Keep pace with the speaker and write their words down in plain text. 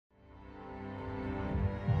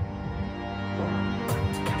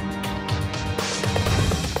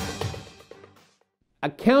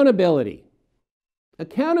Accountability.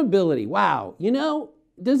 Accountability. Wow.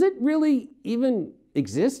 Does it really even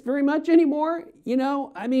exist very much anymore?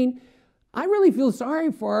 I really feel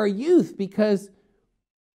sorry for our youth because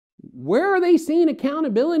where are they seeing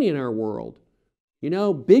accountability in our world?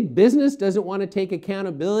 Big business doesn't want to take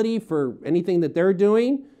accountability for anything that they're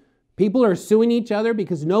doing. People are suing each other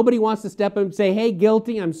because nobody wants to step up and say, hey,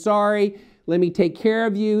 guilty, I'm sorry, let me take care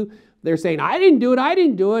of you. They're saying, I didn't do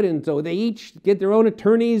it. And so they each get their own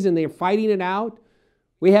attorneys and they're fighting it out.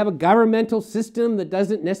 We have a governmental system that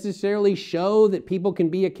doesn't necessarily show that people can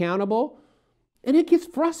be accountable. And it gets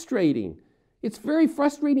frustrating. It's very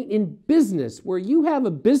frustrating in business where you have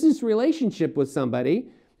a business relationship with somebody.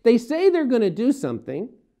 They say they're going to do something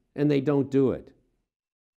and they don't do it.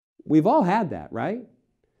 We've all had that, right?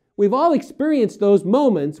 We've all experienced those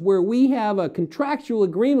moments where we have a contractual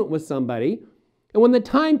agreement with somebody, and when the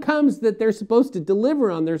time comes that they're supposed to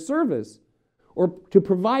deliver on their service or to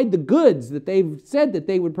provide the goods that they've said that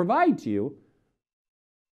they would provide to you,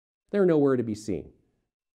 they're nowhere to be seen.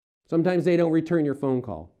 Sometimes they don't return your phone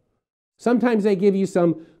call. Sometimes they give you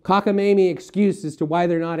some cockamamie excuse as to why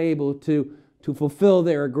they're not able to fulfill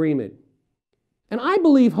their agreement. And I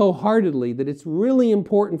believe wholeheartedly that it's really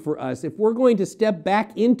important for us, if we're going to step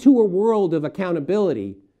back into a world of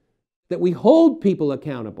accountability, that we hold people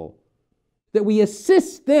accountable, that we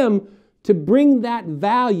assist them to bring that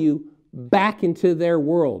value back into their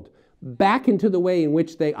world, back into the way in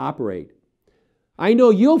which they operate. I know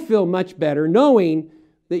you'll feel much better knowing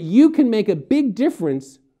that you can make a big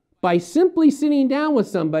difference by simply sitting down with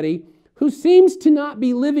somebody who seems to not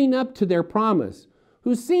be living up to their promise,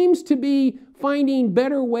 who seems to be finding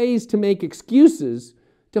better ways to make excuses,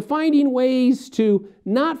 to finding ways to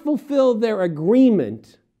not fulfill their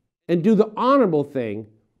agreement and do the honorable thing,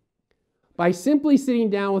 by simply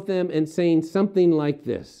sitting down with them and saying something like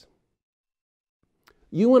this.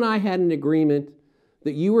 You and I had an agreement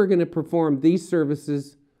that you were going to perform these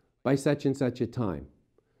services by such and such a time,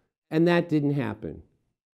 and that didn't happen.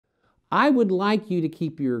 I would like you to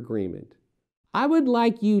keep your agreement. I would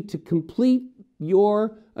like you to complete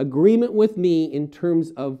your agreement with me in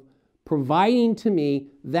terms of providing to me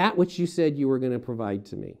that which you said you were going to provide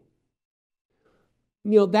to me.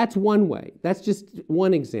 That's one way. That's just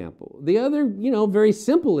one example. The other, very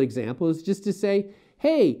simple example is just to say,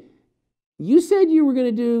 hey, you said you were going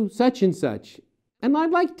to do such and such, and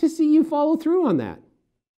I'd like to see you follow through on that.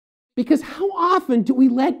 Because how often do we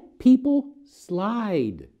let people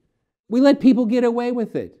slide? We let people get away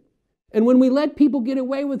with it. And when we let people get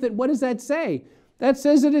away with it, what does that say? That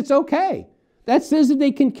says that it's okay. That says that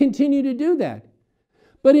they can continue to do that.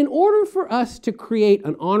 But in order for us to create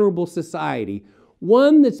an honorable society,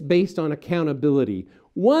 one that's based on accountability,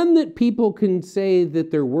 one that people can say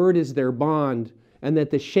that their word is their bond and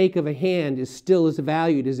that the shake of a hand is still as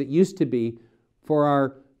valued as it used to be for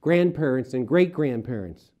our grandparents and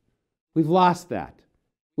great-grandparents. We've lost that.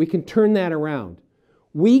 We can turn that around.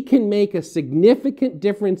 We can make a significant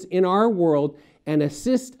difference in our world and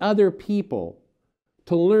assist other people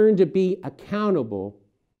to learn to be accountable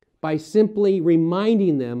by simply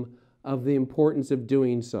reminding them of the importance of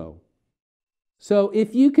doing so. So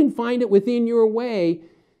if you can find it within your way,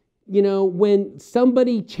 when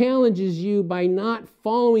somebody challenges you by not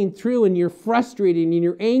following through and you're frustrated and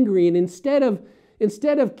you're angry, and instead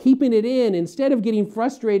of keeping it in, instead of getting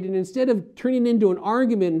frustrated, instead of turning it into an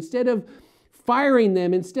argument, instead of firing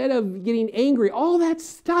them, instead of getting angry, all that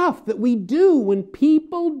stuff that we do when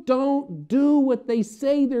people don't do what they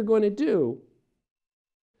say they're going to do,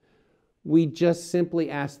 we just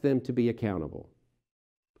simply ask them to be accountable.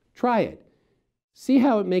 Try it. See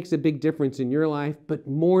how it makes a big difference in your life, but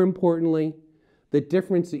more importantly, the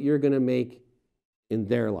difference that you're going to make in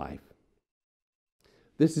their life.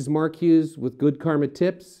 This is Mark Hughes with Good Karma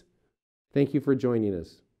Tips. Thank you for joining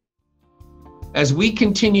us. As we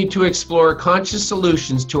continue to explore conscious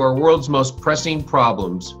solutions to our world's most pressing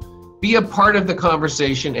problems, be a part of the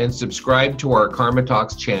conversation and subscribe to our Karma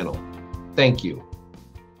Talks channel. Thank you.